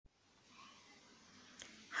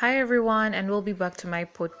Hi, everyone, and we'll be back to my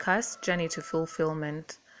podcast, Journey to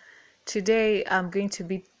Fulfillment. Today, I'm going to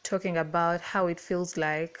be talking about how it feels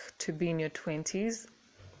like to be in your 20s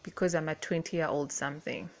because I'm a 20-year-old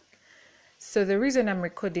something. So, the reason I'm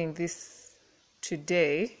recording this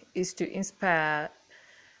today is to inspire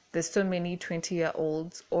the so many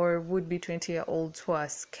 20-year-olds or would be 20-year-olds who are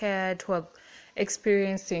scared, who are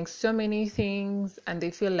experiencing so many things, and they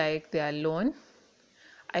feel like they're alone.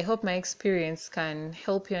 I hope my experience can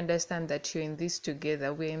help you understand that you're in this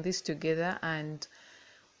together. We're in this together, and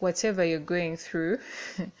whatever you're going through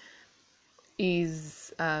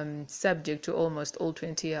is subject to almost all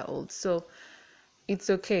 20-year-olds. So it's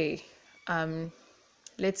okay.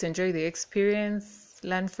 Let's enjoy the experience,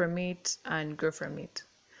 learn from it, and grow from it.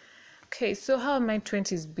 Okay, so how have my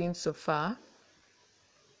 20s been so far?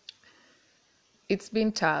 It's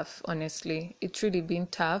been tough, honestly. It's really been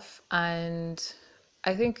tough, and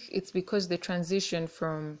I think it's because the transition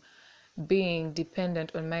from being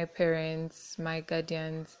dependent on my parents, my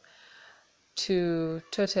guardians, to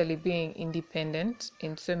totally being independent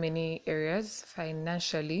in so many areas,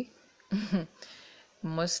 financially,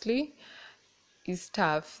 mostly, is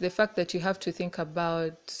tough. The fact that you have to think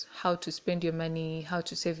about how to spend your money, how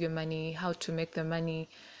to save your money, how to make the money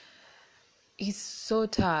is so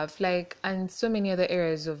tough. And so many other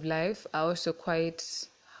areas of life are also quite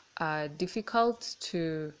difficult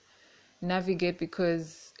to navigate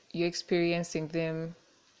because you're experiencing them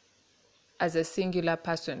as a singular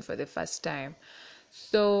person for the first time.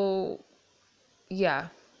 So, yeah,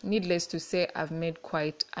 needless to say, I've made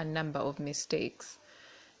quite a number of mistakes.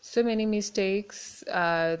 So many mistakes.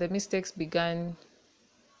 The mistakes began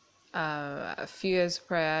a few years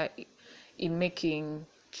prior in making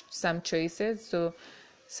some choices. So,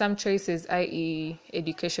 some choices, i.e.,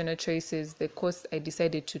 educational choices, the course I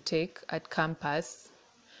decided to take at campus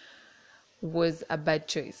was a bad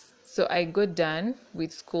choice. So I got done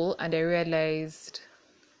with school and I realized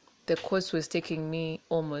the course was taking me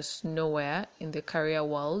almost nowhere in the career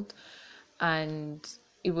world, and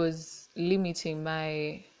it was limiting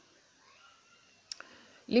my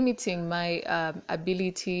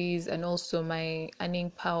abilities and also my earning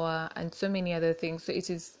power and so many other things. So it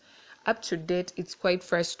is up to date. It's quite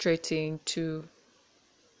frustrating to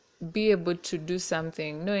be able to do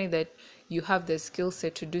something, knowing that you have the skill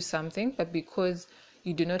set to do something, but because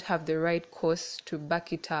you do not have the right course to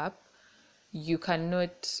back it up, you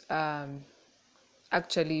cannot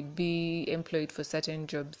actually be employed for certain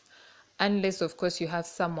jobs, unless, of course, you have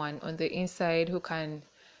someone on the inside who can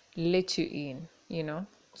let you in.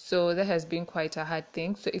 So that has been quite a hard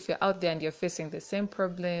thing. So if you're out there and you're facing the same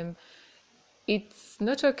problem, it's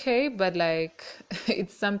not okay, but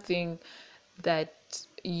it's something that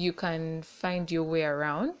you can find your way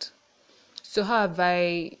around. So how have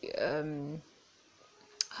I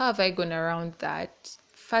gone around that?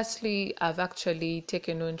 Firstly, I've actually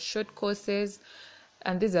taken on short courses,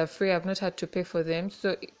 and these are free. I've not had to pay for them.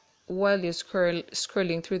 So while you're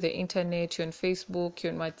scrolling through the internet, you're on Facebook,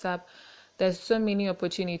 you're on WhatsApp, there's so many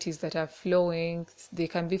opportunities that are flowing. They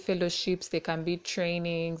can be fellowships, they can be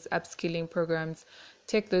trainings, upskilling programs.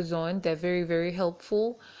 Take those on. They're very, very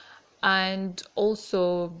helpful. And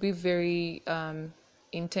also be very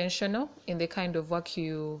intentional in the kind of work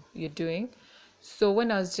you're doing. So when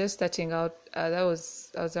I was just starting out, I was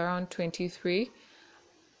around 23.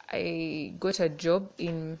 I got a job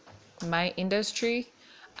in my industry,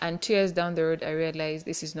 and 2 years down the road, I realized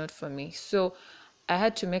this is not for me. So I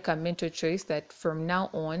had to make a mental choice that from now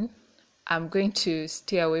on, I'm going to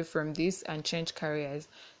stay away from this and change careers.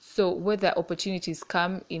 So whether opportunities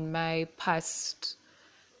come in my past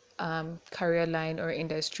career line or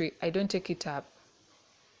industry, I don't take it up.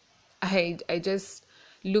 I just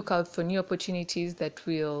look out for new opportunities that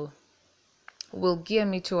will gear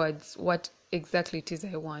me towards what exactly it is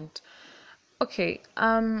I want. Okay,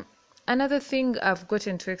 another thing I've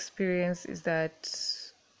gotten to experience is that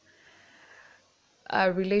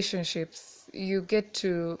relationships, you get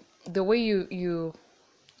to, the way you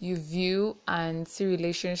view and see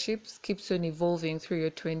relationships keeps on evolving through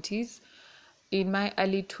your 20s. In my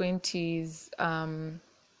early 20s,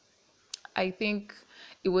 I think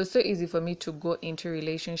it was so easy for me to go into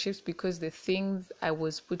relationships because the things I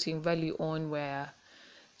was putting value on were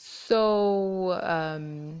so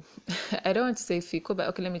I don't want to say fickle, but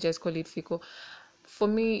okay, let me just call it fickle. For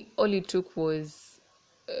me, all it took was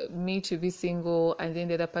me to be single, and then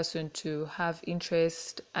the other person to have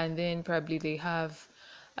interest, and then probably they have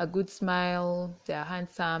a good smile, they're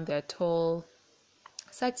handsome, they're tall,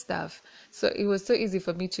 such stuff. So it was so easy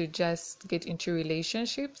for me to just get into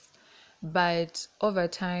relationships. But over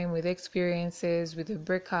time, with experiences, with the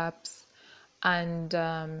breakups, and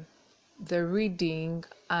the reading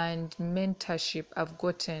and mentorship I've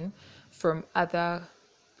gotten from other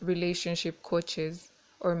relationship coaches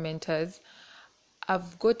or mentors,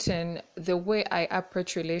 I've gotten the way I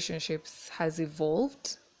approach relationships has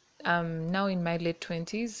evolved. Now in my late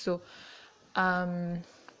 20s, so um,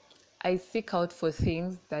 I seek out for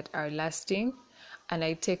things that are lasting and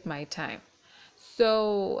I take my time.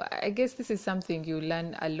 So I guess this is something you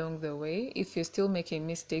learn along the way. If you're still making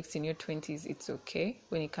mistakes in your 20s, it's okay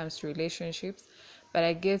when it comes to relationships. But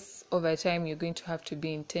I guess over time, you're going to have to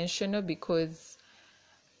be intentional because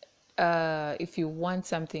if you want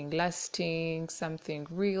something lasting, something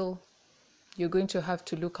real, you're going to have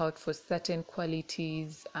to look out for certain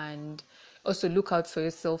qualities and also look out for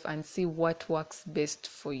yourself and see what works best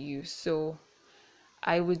for you. So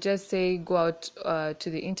I would just say go out to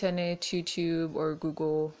the internet, YouTube or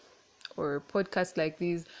Google or podcasts like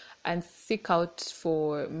these and seek out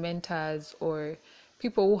for mentors or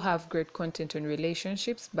people who have great content on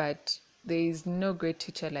relationships, but there is no great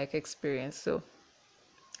teacher like experience. So,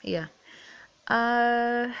 yeah.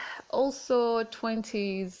 Uh, Also,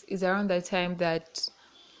 20s is around the time that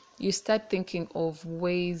you start thinking of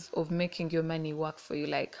ways of making your money work for you.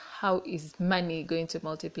 Like, how is money going to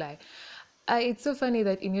multiply? It's so funny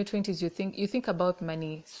that in your 20s you think about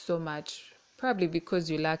money so much, probably because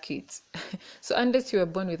you lack it. So unless you were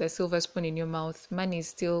born with a silver spoon in your mouth, money is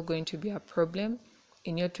still going to be a problem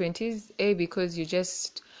in your 20s. Because you're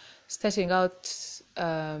just starting out.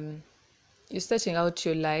 You're starting out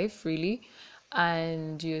your life really,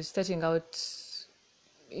 and you're starting out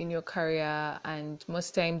in your career, and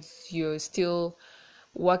most times you're still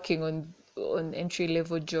working on entry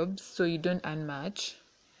level jobs, so you don't earn much.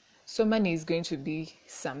 So money is going to be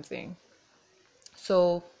something.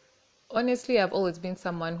 So honestly, I've always been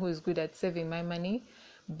someone who is good at saving my money,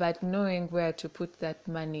 but knowing where to put that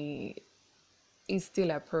money is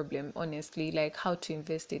still a problem, honestly. Like how to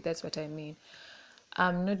invest it, that's what I mean.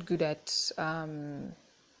 I'm not good at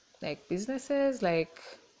like businesses, like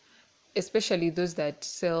especially those that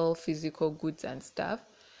sell physical goods and stuff.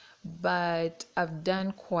 But I've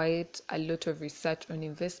done quite a lot of research on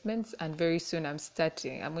investments, and very soon I'm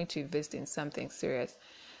going to invest in something serious.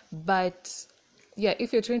 But yeah,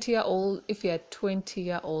 if you're 20-year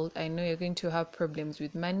old, I know you're going to have problems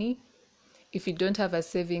with money. If you don't have a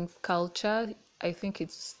savings culture, I think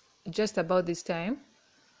it's just about this time.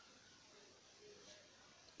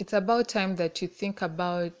 It's about time that you think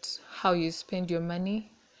about how you spend your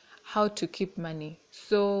money, how to keep money.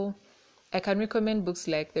 So I can recommend books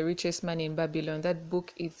like The Richest Man in Babylon. That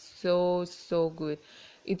book is so, so good.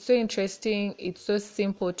 It's so interesting, it's so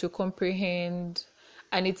simple to comprehend,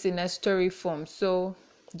 and it's in a story form. So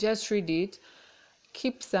just read it.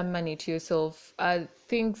 Keep some money to yourself.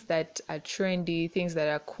 Things that are trendy, things that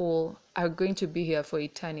are cool are going to be here for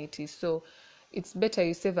eternity. So it's better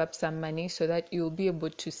you save up some money so that you'll be able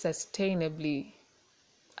to sustainably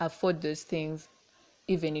afford those things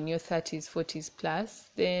even in your 30s, 40s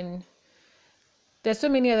plus. Then there's so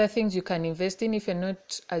many other things you can invest in if you're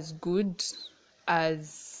not as good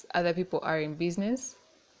as other people are in business.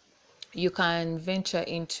 You can venture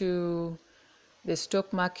into the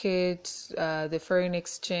stock market, the foreign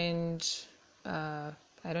exchange. I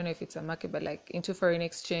don't know if it's a market, but like into foreign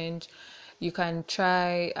exchange. You can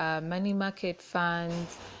try money market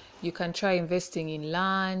funds. You can try investing in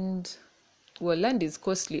land. Well, land is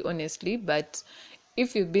costly, honestly, but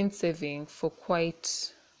if you've been saving for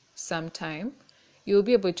quite some time, you'll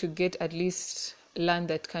be able to get at least land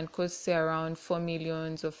that can cost, say, around 4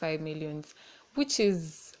 millions or 5 millions, which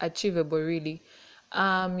is achievable, really.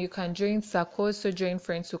 You can join circles, so join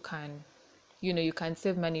friends who can, you can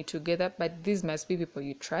save money together, but these must be people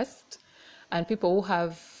you trust and people who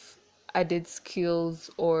have added skills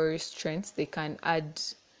or strengths they can add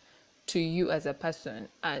to you as a person.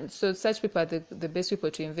 And so such people are the best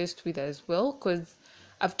people to invest with as well, because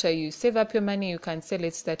after you save up your money, you can say,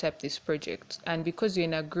 let's start up this project. And because you're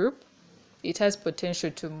in a group, it has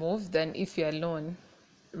potential to move than if you're alone,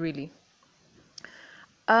 really.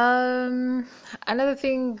 Another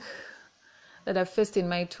thing that I've faced in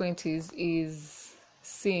my 20s is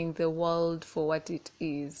seeing the world for what it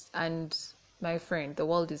is. And my friend, the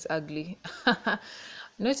world is ugly.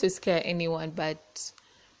 Not to scare anyone, but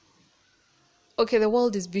okay, the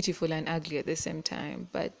world is beautiful and ugly at the same time.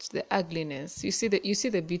 But the ugliness, you see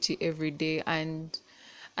the beauty every day, and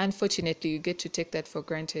unfortunately, you get to take that for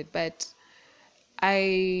granted. But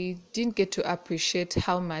I didn't get to appreciate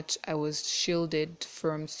how much I was shielded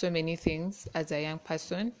from so many things as a young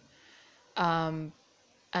person. And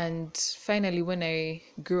finally, when I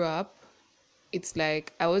grew up, it's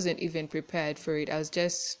like I wasn't even prepared for it. I was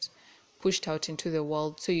just pushed out into the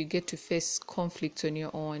world, so you get to face conflicts on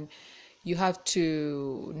your own. You have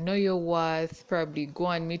to know your worth, probably go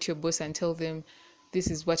and meet your boss and tell them,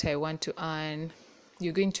 this is what I want to earn.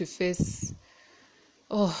 You're going to face,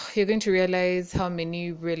 you're going to realize how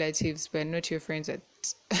many relatives were not your friends at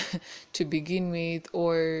to begin with,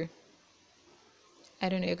 or I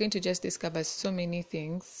don't know, you're going to just discover so many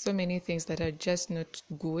things that are just not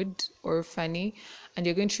good or funny. And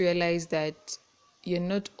you're going to realize that you're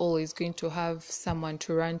not always going to have someone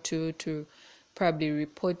to run to probably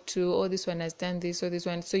report to, oh, this one has done this or this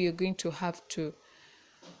one. So you're going to have to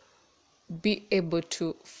be able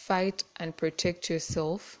to fight and protect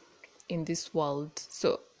yourself in this world.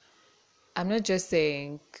 So I'm not just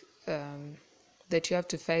saying that you have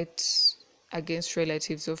to fight against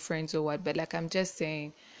relatives or friends or what, but like I'm just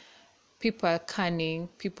saying, people are cunning,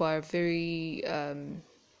 people are very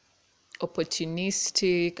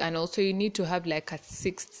opportunistic, and also you need to have like a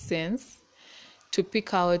sixth sense to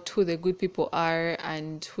pick out who the good people are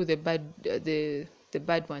and who the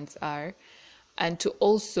bad ones are, and to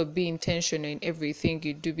also be intentional in everything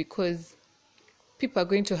you do, because people are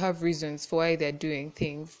going to have reasons for why they're doing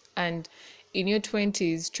things. And in your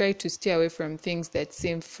 20s, try to stay away from things that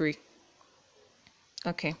seem free.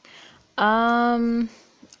 Okay.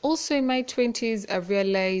 Also in my 20s, I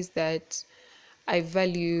realized that I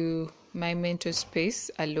value my mental space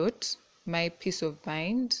a lot, my peace of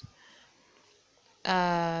mind.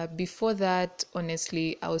 Before that,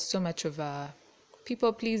 honestly, I was so much of a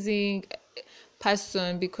people-pleasing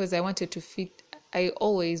person because I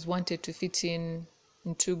always wanted to fit in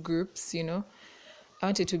into groups, I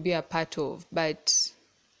wanted to be a part of. But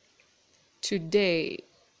today,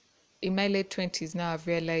 in my late 20s now, I've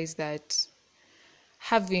realized that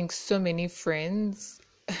having so many friends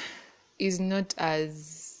is not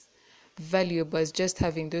as valuable as just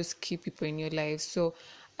having those key people in your life. So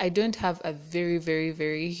I don't have a very, very,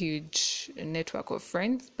 very huge network of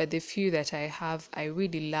friends, but the few that I have, I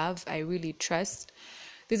really love, I really trust.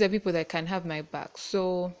 These are people that can have my back.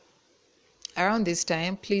 So around this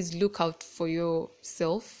time, please look out for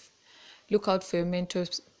yourself. Look out for your mental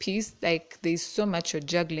peace. Like, there's so much you're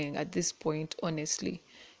juggling at this point, honestly.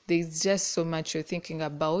 There's just so much you're thinking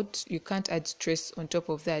about. You can't add stress on top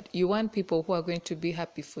of that. You want people who are going to be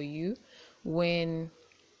happy for you when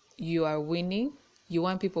you are winning. You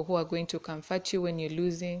want people who are going to comfort you when you're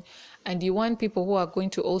losing. And you want people who are going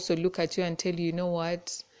to also look at you and tell you, you know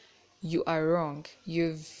what, you are wrong.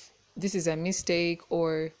 This is a mistake,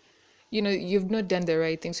 or you've not done the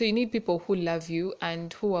right thing. So you need people who love you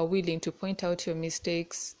and who are willing to point out your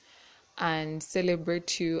mistakes and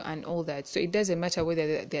celebrate you and all that. So it doesn't matter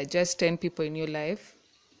whether there are just 10 people in your life,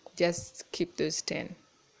 just keep those 10.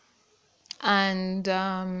 And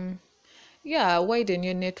widen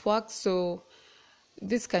your network. So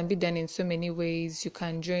this can be done in so many ways. You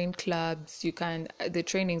can join clubs, the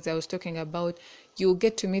trainings I was talking about, you'll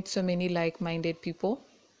get to meet so many like-minded people.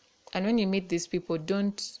 And when you meet these people,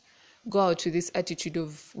 don't go out with this attitude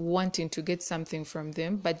of wanting to get something from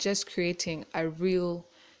them, but just creating a real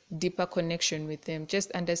deeper connection with them.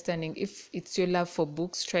 Just understanding, if it's your love for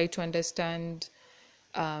books, try to understand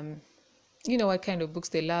what kind of books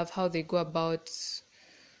they love, how they go about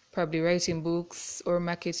probably writing books or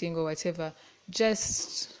marketing or whatever.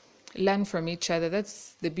 Just learn from each other.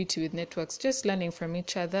 That's the beauty with networks, just learning from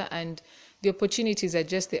each other, and the opportunities are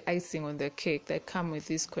just the icing on the cake that come with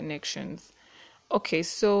these connections. Okay,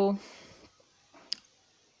 so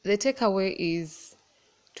the takeaway is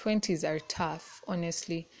 20s are tough,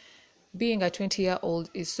 honestly. Being a 20-year-old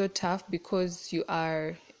is so tough because you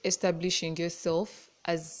are establishing yourself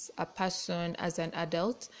as a person, as an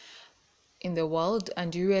adult in the world,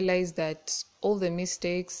 and you realize that all the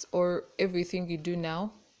mistakes or everything you do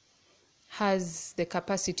now has the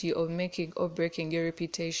capacity of making or breaking your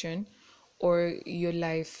reputation or your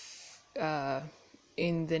life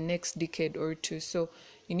in the next decade or two. So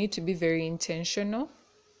you need to be very intentional,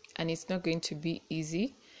 and it's not going to be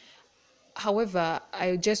easy. However,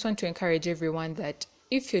 I just want to encourage everyone that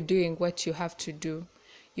if you're doing what you have to do,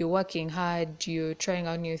 you're working hard, you're trying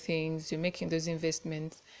out new things, you're making those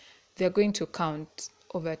investments, they're going to count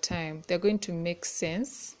over time. They're going to make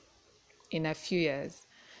sense in a few years.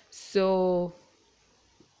 So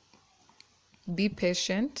be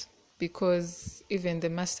patient, because even the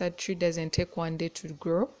mustard tree doesn't take one day to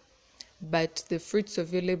grow, but the fruits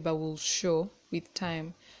of your labor will show with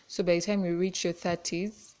time. So by the time you reach your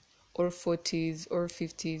 30s or 40s or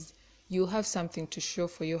 50s, you'll have something to show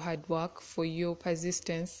for your hard work, for your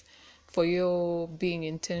persistence, for your being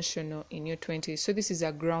intentional in your 20s. So this is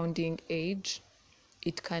a grounding age.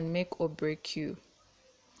 It can make or break you.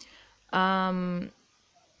 Also,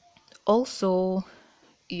 Also,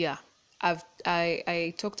 yeah,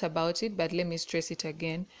 I talked about it, but let me stress it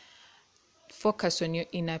again. Focus on your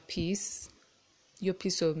inner peace, your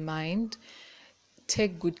peace of mind.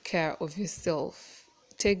 Take good care of yourself.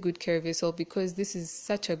 Take good care of yourself, because this is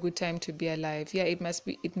such a good time to be alive. Yeah, it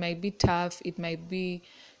might be tough, it might be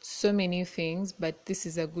so many things, but this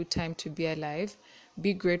is a good time to be alive.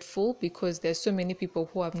 Be grateful, because there's so many people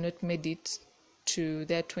who have not made it to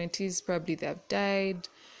their 20s. Probably they have died,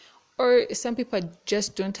 or some people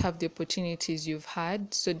just don't have the opportunities you've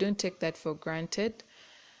had. So don't take that for granted.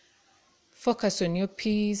 Focus on your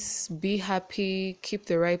peace, be happy, keep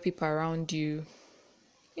the right people around you.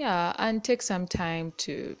 Yeah, and take some time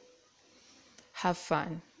to have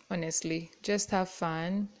fun. Honestly, just have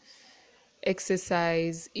fun,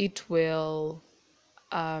 exercise, eat well,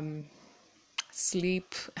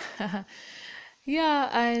 sleep. Yeah,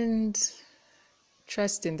 and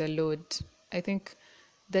trust in the Lord. I think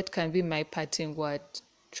that can be my parting word.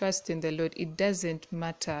 Trust in the Lord. It doesn't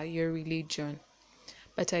matter your religion,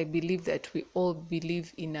 but I believe that we all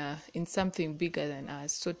believe in something bigger than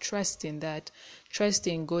us. So trust in that. Trust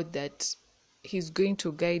in God that He's going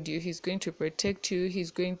to guide you, He's going to protect you,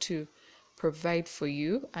 He's going to provide for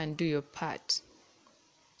you, and do your part.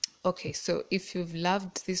 Okay, so if you've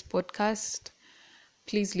loved this podcast,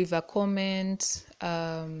 please leave a comment,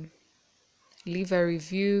 leave a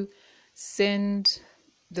review, send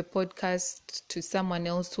the podcast to someone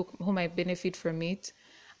else who might benefit from it.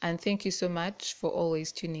 And thank you so much for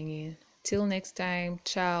always tuning in. Till next time,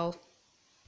 ciao.